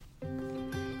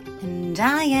And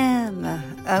I am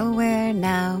Aware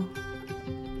Now.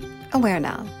 Aware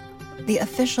Now, the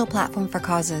official platform for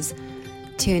causes.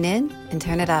 Tune in and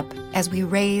turn it up as we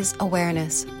raise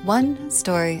awareness, one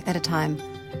story at a time,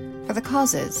 for the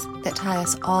causes that tie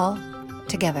us all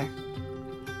together.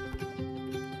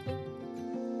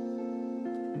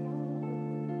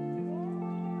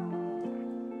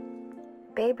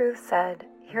 Babe Ruth said,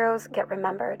 "Heroes get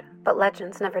remembered, but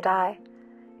legends never die."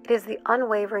 It is the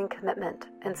unwavering commitment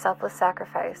and selfless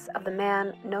sacrifice of the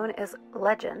man known as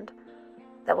Legend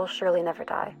that will surely never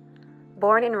die.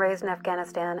 Born and raised in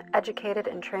Afghanistan, educated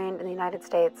and trained in the United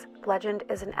States, Legend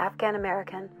is an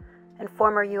Afghan-American and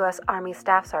former U.S. Army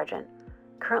Staff Sergeant,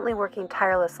 currently working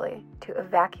tirelessly to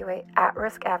evacuate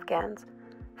at-risk Afghans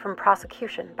from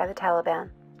prosecution by the Taliban.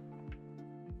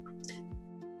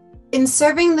 In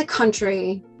serving the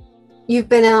country, you've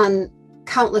been on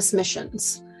countless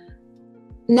missions.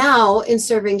 Now, in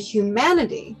serving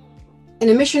humanity, in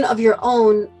a mission of your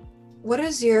own, what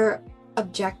is your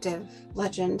objective,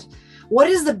 Legend? What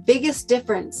is the biggest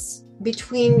difference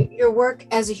between your work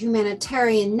as a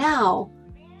humanitarian now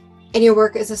and your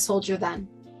work as a soldier then?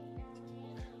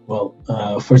 Well,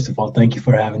 first of all, thank you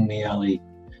for having me, Ali.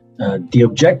 The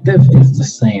objective is the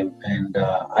same, and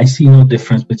I see no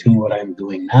difference between what I'm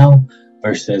doing now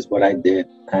versus what I did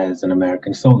as an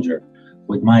American soldier.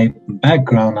 With my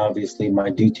background, obviously, my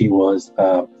duty was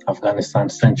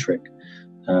Afghanistan-centric.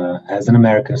 As an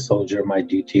American soldier, my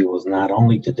duty was not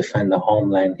only to defend the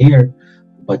homeland here,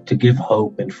 but to give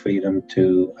hope and freedom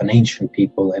to an ancient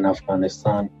people in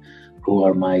Afghanistan who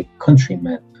are my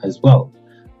countrymen as well.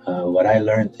 What I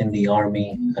learned in the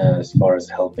Army as far as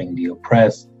helping the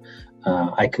oppressed,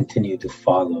 I continue to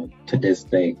follow to this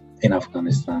day in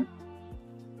Afghanistan.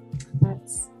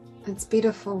 That's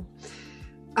beautiful.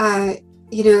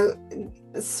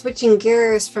 Switching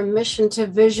gears from mission to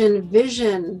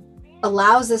vision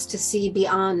allows us to see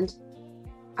beyond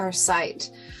our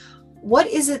sight. What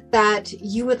is it that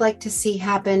you would like to see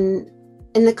happen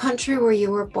in the country where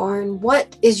you were born?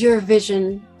 What is your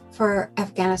vision for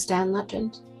Afghanistan,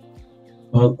 Legend?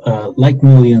 Well, like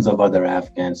millions of other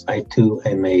Afghans, I too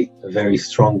am a very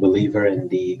strong believer in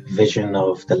the vision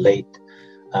of the late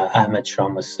Ahmad Shah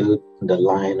Massoud, the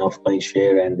Lion of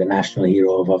Panjshir and the national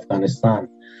hero of Afghanistan,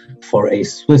 for a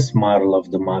Swiss model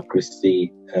of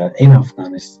democracy in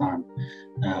Afghanistan.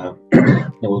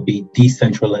 There will be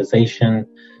decentralization,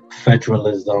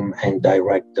 federalism, and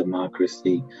direct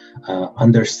democracy.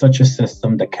 Under such a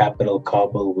system, the capital,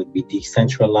 Kabul, would be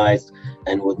decentralized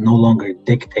and would no longer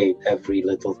dictate every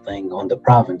little thing on the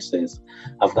provinces.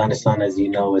 Afghanistan, as you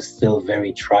know, is still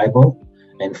very tribal,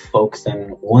 and folks in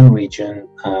one region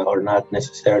are not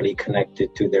necessarily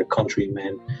connected to their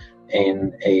countrymen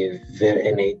in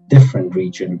a different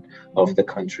region of the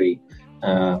country.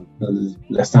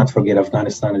 Let's not forget,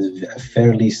 Afghanistan is a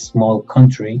fairly small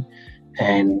country,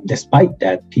 and despite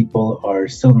that, people are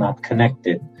still not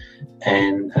connected.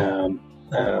 And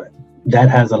that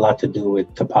has a lot to do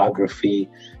with topography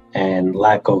and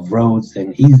lack of roads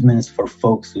and easements for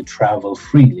folks who travel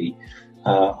freely.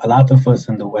 A lot of us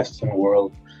in the Western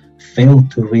world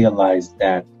failed to realize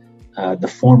that the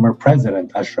former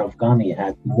president, Ashraf Ghani,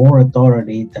 had more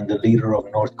authority than the leader of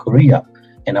North Korea.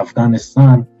 And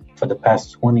Afghanistan, for the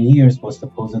past 20 years, was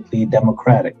supposedly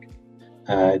democratic.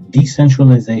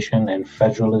 Decentralization and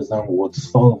federalism would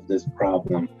solve this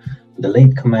problem. The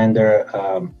late commander,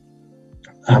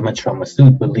 Ahmad Shah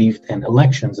Massoud, believed in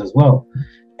elections as well,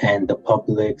 and the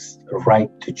public's right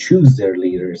to choose their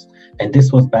leaders. And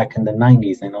this was back in the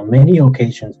 90s. And on many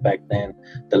occasions back then,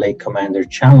 the late commander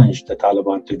challenged the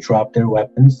Taliban to drop their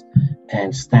weapons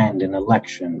and stand in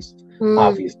elections.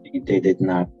 Obviously, they did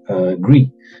not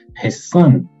agree. His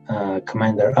son,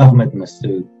 Commander Ahmed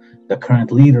Massoud, the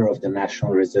current leader of the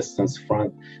National Resistance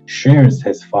Front, shares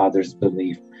his father's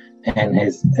belief, and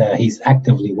he's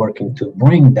actively working to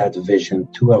bring that vision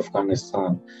to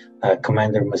Afghanistan.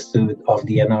 Commander Massoud of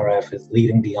the NRF is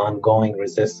leading the ongoing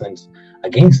resistance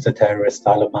against the terrorist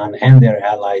Taliban and their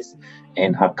allies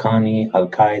in Haqqani,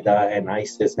 Al-Qaeda, and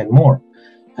ISIS, and more.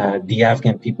 The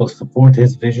Afghan people support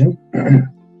his vision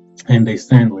and they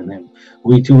stand with him.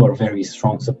 We too are very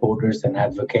strong supporters and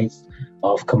advocates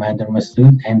of Commander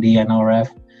Massoud and the NRF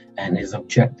and his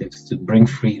objectives to bring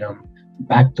freedom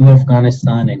back to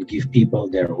Afghanistan and give people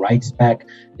their rights back,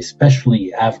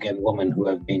 especially Afghan women who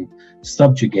have been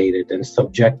subjugated and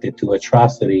subjected to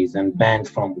atrocities and banned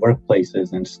from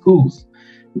workplaces and schools.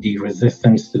 The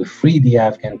resistance to free the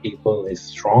Afghan people is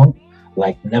strong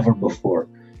like never before,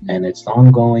 and it's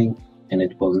ongoing, and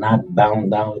it will not bow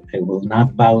down. It will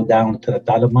not bow down to the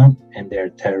Taliban and their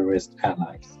terrorist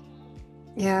allies.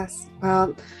 Yes,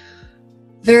 well,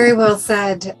 Very well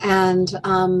said. And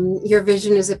your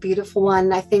vision is a beautiful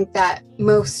one. I think that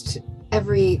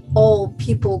all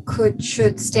people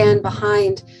should stand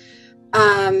behind.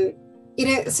 So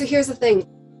here's the thing.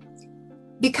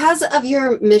 Because of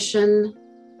your mission,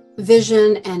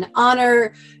 vision, and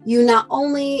honor, you not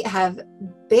only have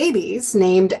babies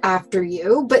named after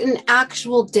you, but an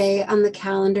actual day on the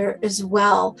calendar as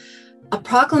well. A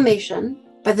proclamation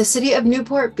by the city of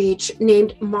Newport Beach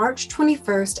named March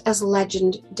 21st as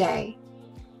Legend Day,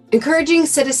 encouraging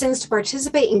citizens to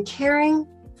participate in caring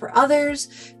for others,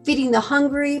 feeding the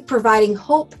hungry, providing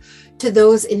hope to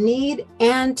those in need,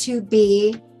 and to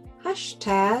be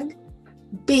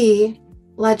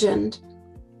 #BeLegend.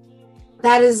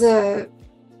 That is a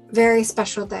very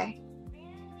special day.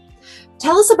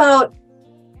 Tell us about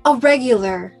a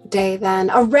regular day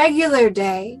then, a regular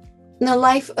day in the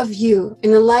life of you, in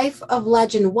the life of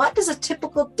Legend. What does a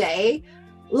typical day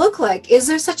look like? Is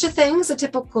there such a thing as a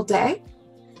typical day?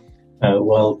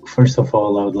 Well, first of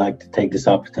all, I would like to take this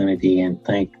opportunity and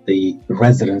thank the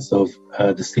residents of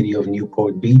the city of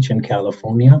Newport Beach in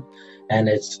California and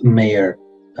its mayor,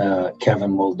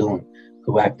 Kevin Muldoon,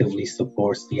 who actively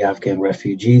supports the Afghan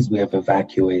refugees we have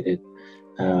evacuated.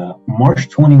 March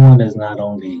 21 is not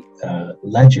only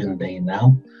Legend Day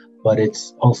now, but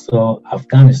it's also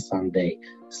Afghanistan Day,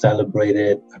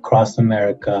 celebrated across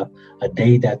America, a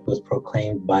day that was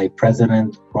proclaimed by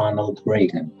President Ronald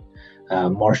Reagan.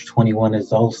 March 21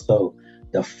 is also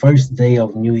the first day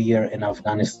of New Year in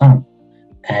Afghanistan,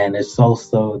 and it's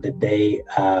also the day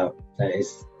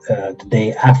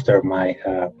after my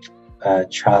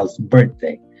child's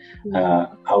birthday.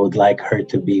 I would like her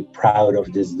to be proud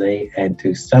of this day and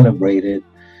to celebrate it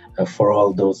for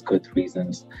all those good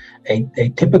reasons. A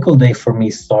typical day for me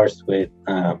starts with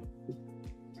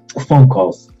phone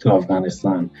calls to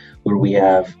Afghanistan, where we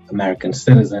have American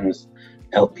citizens,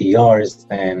 LPRs,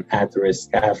 and at-risk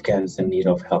Afghans in need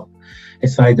of help.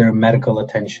 It's either medical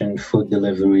attention, food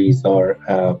deliveries, or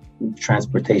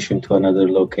transportation to another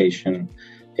location.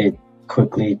 It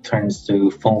quickly turns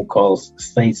to phone calls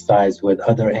stateside with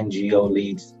other NGO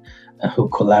leads who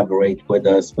collaborate with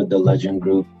us, with the Legend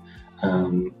Group,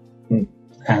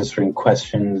 answering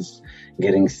questions,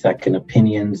 getting second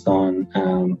opinions on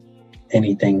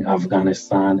anything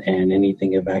Afghanistan and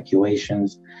anything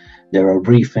evacuations. There are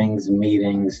briefings,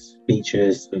 meetings,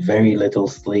 speeches, very little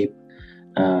sleep.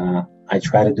 I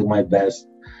try to do my best.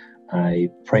 I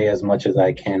pray as much as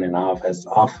I can and as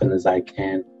often as I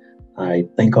can. I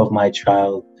think of my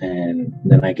child and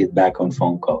then I get back on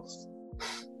phone calls.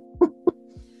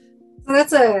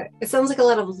 So it sounds like a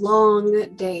lot of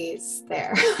long days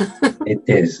there. It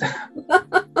is.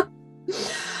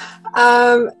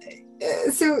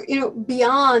 So,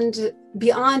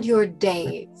 beyond your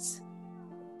days,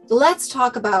 let's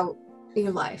talk about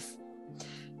your life.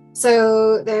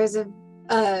 So there's a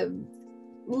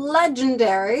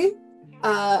legendary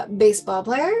baseball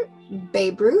player,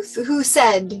 Babe Ruth, who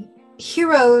said,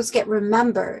 "Heroes get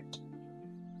remembered,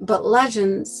 but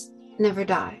legends never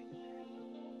die."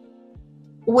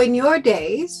 When your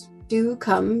days do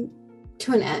come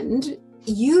to an end,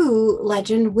 you,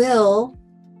 Legend, will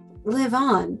live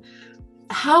on.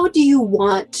 How do you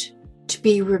want to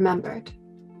be remembered?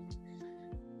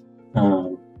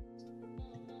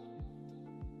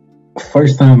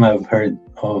 First time I've heard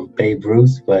of Babe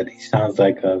Ruth, but he sounds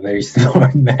like a very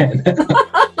smart man.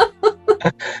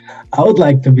 I would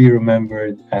like to be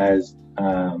remembered as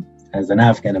an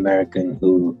African American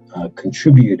who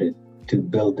contributed to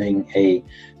building a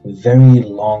very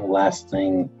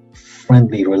long-lasting,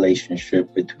 friendly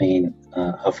relationship between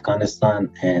Afghanistan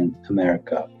and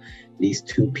America. These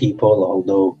two people,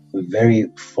 although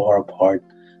very far apart,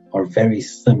 are very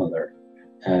similar.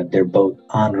 They're both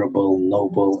honorable,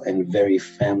 noble, and very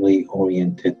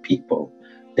family-oriented people.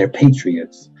 They're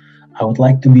patriots. I would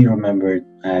like to be remembered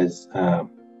as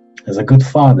a good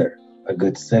father, a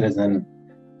good citizen,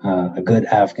 a good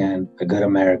Afghan, a good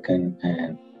American,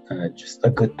 and just a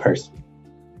good person.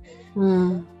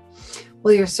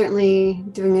 Well, you're certainly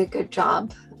doing a good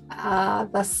job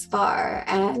thus far,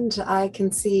 and I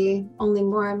can see only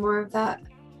more and more of that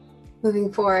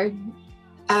moving forward.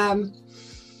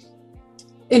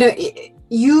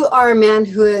 You are a man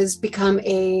who has become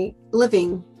a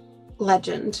living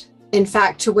legend. In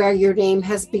fact, to where your name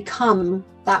has become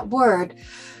that word.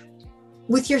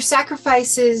 With your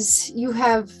sacrifices, you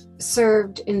have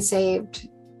served and saved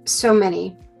so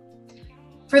many.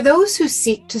 For those who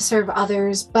seek to serve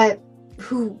others, but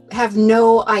who have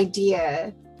no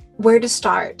idea where to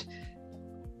start,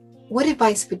 what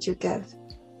advice would you give?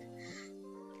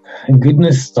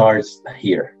 Goodness starts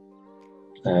here.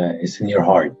 It's in your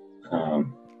heart.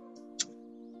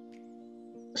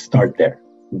 start there.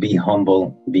 Be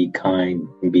humble, be kind,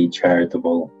 be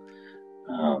charitable.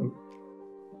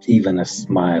 Even a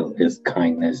smile is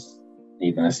kindness.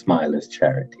 Even a smile is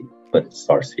charity. But it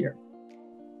starts here.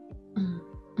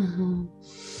 Mm-hmm.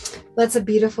 That's a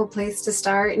beautiful place to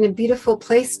start and a beautiful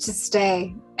place to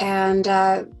stay. And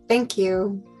thank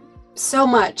you so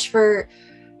much for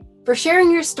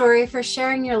sharing your story, for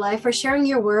sharing your life, for sharing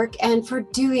your work, and for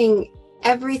doing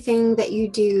everything that you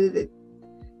do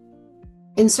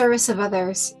in service of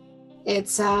others.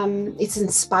 It's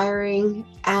inspiring,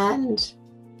 and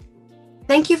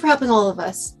thank you for helping all of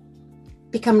us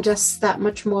become just that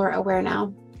much more aware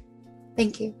now.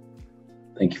 Thank you.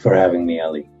 Thank you for having me,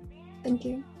 Ellie. Thank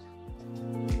you.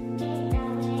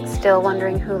 Still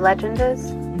wondering who Legend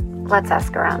is? Let's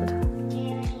ask around.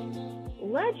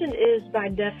 Legend is, by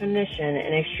definition,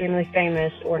 an extremely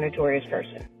famous or notorious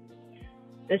person.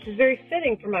 This is very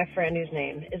fitting for my friend whose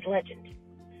name is Legend.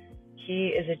 He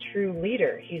is a true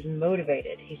leader. He's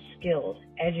motivated. He's skilled,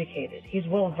 educated. He's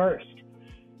well-versed.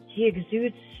 He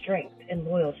exudes strength and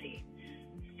loyalty,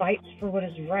 fights for what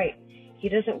is right. He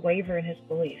doesn't waver in his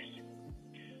beliefs.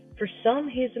 For some,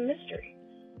 he is a mystery.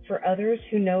 For others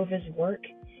who know of his work,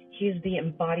 he is the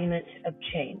embodiment of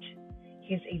change.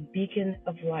 He is a beacon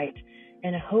of light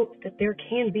and a hope that there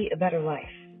can be a better life.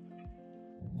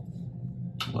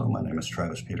 Hello, my name is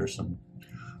Travis Peterson.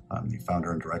 I'm the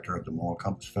founder and director of the Moral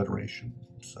Compass Federation.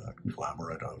 It's a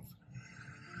conglomerate of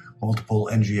multiple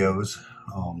NGOs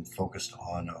focused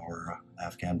on our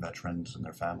Afghan veterans and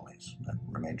their families that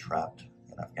remain trapped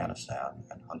in Afghanistan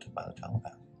and hunted by the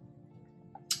Taliban.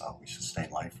 We sustain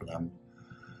life for them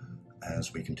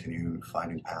as we continue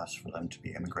finding paths for them to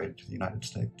be immigrated to the United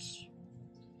States.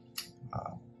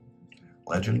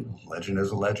 Legend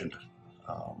is a legend.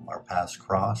 Our paths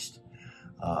crossed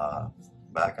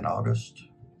back in August,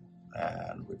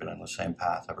 and we've been on the same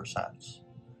path ever since.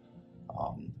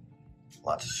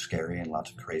 Lots of scary and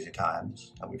lots of crazy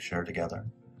times that we've shared together,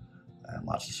 and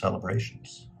lots of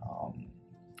celebrations.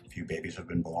 A few babies have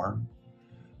been born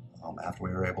after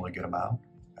we were able to get them out,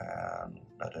 and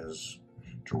that is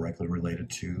directly related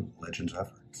to Legend's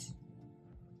efforts.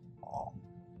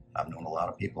 I've known a lot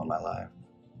of people in my life.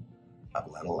 I've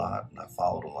led a lot, and I've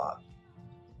followed a lot.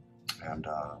 And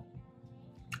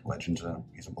Legend's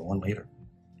he's a born leader.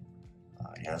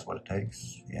 He has what it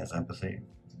takes. He has empathy,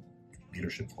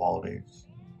 leadership qualities.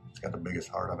 He's got the biggest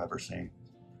heart I've ever seen,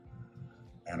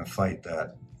 and a fight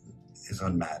that is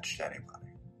unmatched to anybody.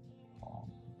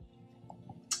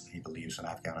 He believes in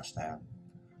Afghanistan.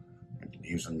 He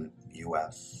believes in the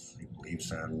U.S. He believes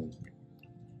in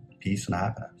peace and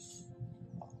happiness,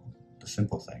 the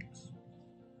simple things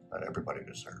that everybody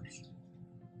deserves.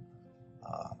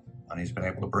 And he's been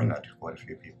able to bring that to quite a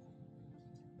few people.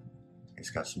 He's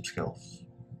got some skills,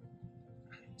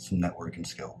 some networking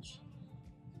skills,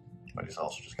 but he's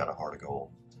also just got a heart of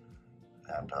gold.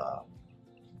 And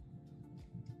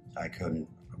I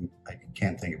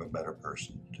can't think of a better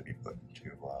person to be put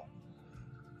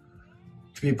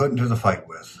into the fight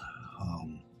with.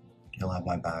 He'll have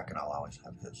my back, and I'll always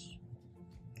have his.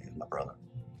 He's my brother.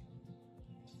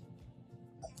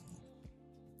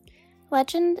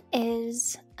 Legend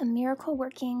is a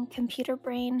miracle-working computer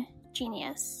brain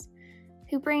genius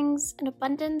who brings an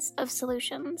abundance of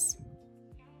solutions.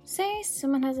 Say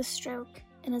someone has a stroke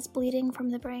and is bleeding from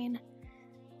the brain.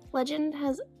 Legend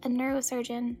has a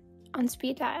neurosurgeon on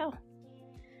speed dial.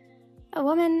 A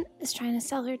woman is trying to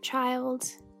sell her child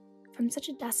from such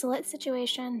a desolate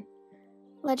situation.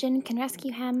 Legend can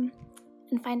rescue him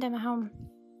and find him a home.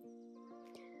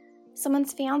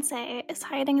 Someone's fiance is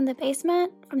hiding in the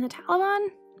basement from the Taliban.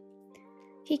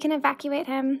 He can evacuate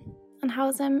him and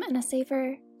house him in a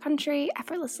safer country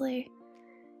effortlessly.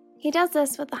 He does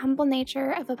this with the humble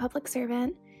nature of a public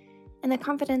servant and the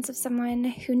confidence of someone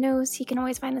who knows he can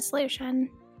always find a solution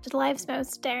to life's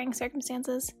most daring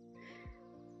circumstances.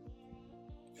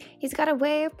 He's got a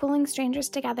way of pulling strangers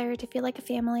together to feel like a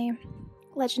family.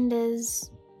 Legend is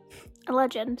a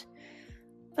legend,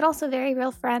 but also a very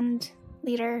real friend,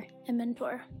 leader, and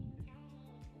mentor.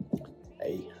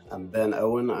 Hey, I'm Ben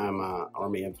Owen. I'm an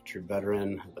Army infantry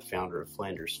veteran, the founder of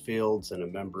Flanders Fields, and a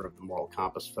member of the Moral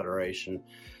Compass Federation.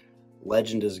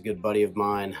 Legend is a good buddy of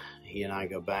mine. He and I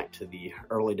go back to the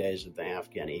early days of the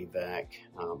Afghan evac.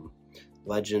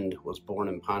 Legend was born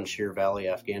in Panjshir Valley,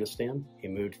 Afghanistan. He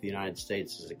moved to the United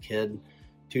States as a kid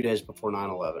 2 days before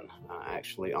 9/11.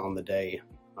 Actually, on the day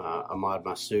Ahmad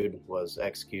Massoud was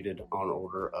executed on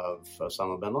order of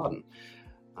Osama bin Laden.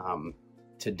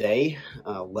 Today,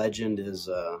 Legend is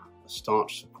a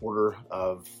staunch supporter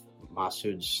of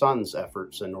Massoud's son's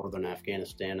efforts in northern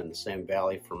Afghanistan in the same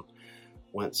valley from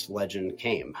whence Legend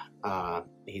came.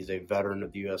 He's a veteran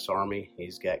of the U.S. Army.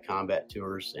 He's got combat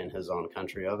tours in his own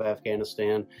country of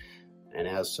Afghanistan, and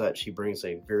as such, he brings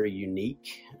a very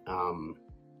unique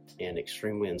and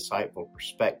extremely insightful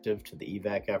perspective to the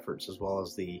evac efforts as well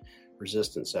as the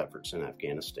resistance efforts in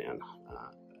Afghanistan.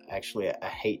 Actually, I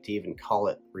hate to even call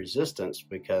it resistance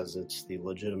because it's the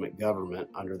legitimate government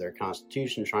under their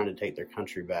constitution trying to take their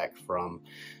country back from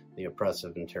the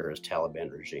oppressive and terrorist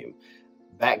Taliban regime.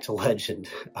 Back to Legend.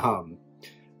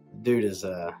 Dude is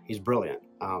he's brilliant.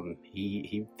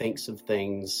 He thinks of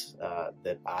things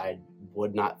that I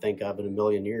would not think of in a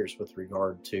million years with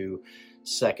regard to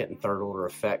second and third order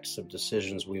effects of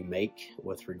decisions we make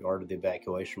with regard to the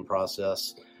evacuation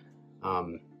process.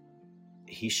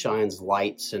 He shines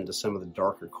lights into some of the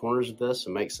darker corners of this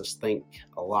and makes us think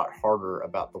a lot harder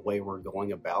about the way we're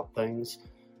going about things.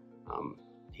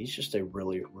 He's just a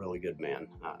really, really good man.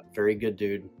 Very good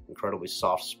dude, incredibly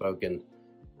soft-spoken.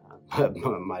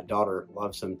 My daughter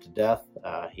loves him to death.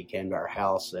 He came to our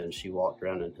house and she walked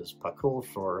around in his pakul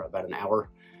for about an hour.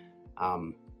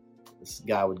 This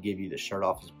guy would give you the shirt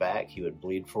off his back. He would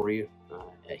bleed for you.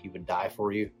 He would die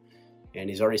for you. And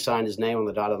he's already signed his name on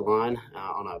the dotted line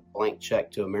on a blank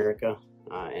check to America.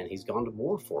 And he's gone to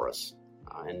war for us.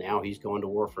 And now he's going to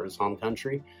war for his home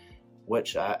country,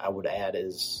 which I would add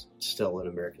is still in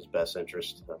America's best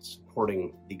interest,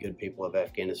 supporting the good people of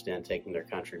Afghanistan, taking their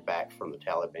country back from the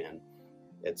Taliban.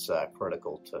 It's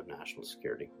critical to national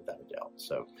security, without a doubt.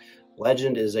 So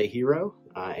Legend is a hero,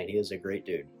 and he is a great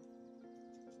dude.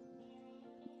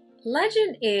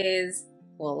 Legend is,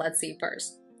 well, let's see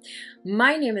first.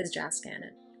 My name is Jas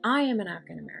Cannon. I am an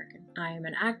African American. I am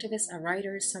an activist, a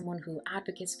writer, someone who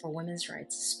advocates for women's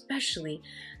rights, especially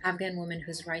Afghan women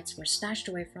whose rights were snatched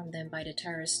away from them by the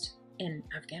terrorists in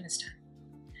Afghanistan.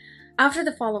 After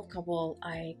the fall of Kabul,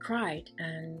 I cried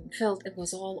and felt it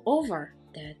was all over,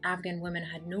 that Afghan women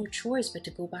had no choice but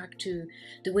to go back to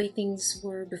the way things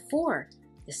were before,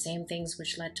 the same things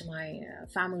which led to my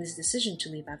family's decision to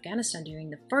leave Afghanistan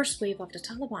during the first wave of the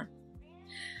Taliban.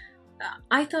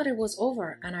 I thought it was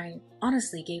over and I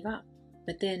honestly gave up.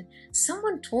 But then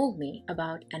someone told me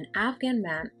about an Afghan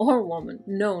man or woman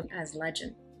known as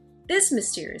Legend. This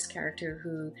mysterious character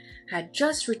who had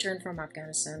just returned from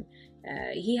Afghanistan,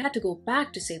 he had to go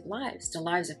back to save lives, the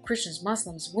lives of Christians,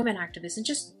 Muslims, women activists, and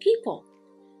just people.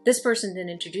 This person then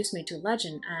introduced me to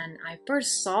Legend, and I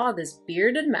first saw this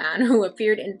bearded man who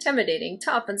appeared intimidating,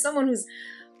 tough, and someone whose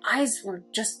eyes were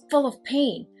just full of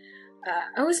pain.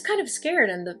 I was kind of scared,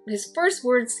 and his first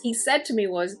words he said to me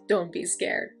was, "Don't be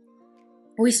scared."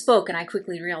 We spoke, and I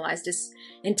quickly realized this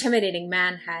intimidating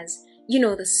man has,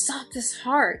 the softest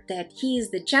heart, that he is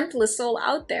the gentlest soul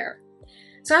out there.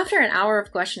 So after an hour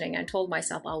of questioning, I told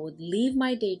myself I would leave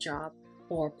my day job,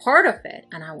 or part of it,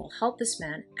 and I will help this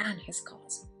man and his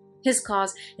cause. His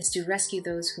cause is to rescue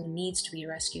those who needs to be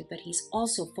rescued, but he's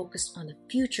also focused on the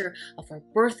future of our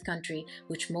birth country,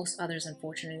 which most others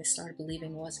unfortunately started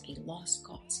believing was a lost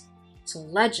cause. So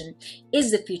Legend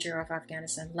is the future of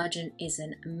Afghanistan. Legend is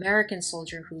an American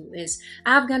soldier who is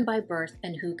Afghan by birth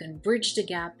and who can bridge the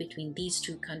gap between these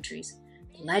two countries.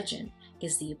 Legend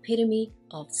is the epitome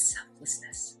of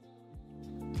selflessness.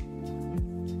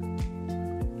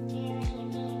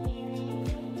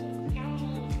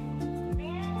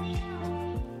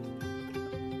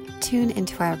 Tune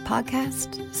into our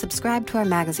podcast, subscribe to our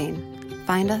magazine,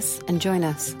 find us and join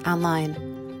us online.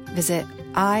 Visit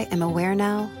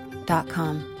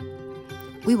IamAwareNow.com.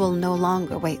 We will no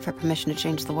longer wait for permission to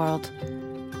change the world.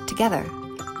 Together,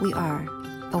 we are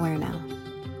aware now.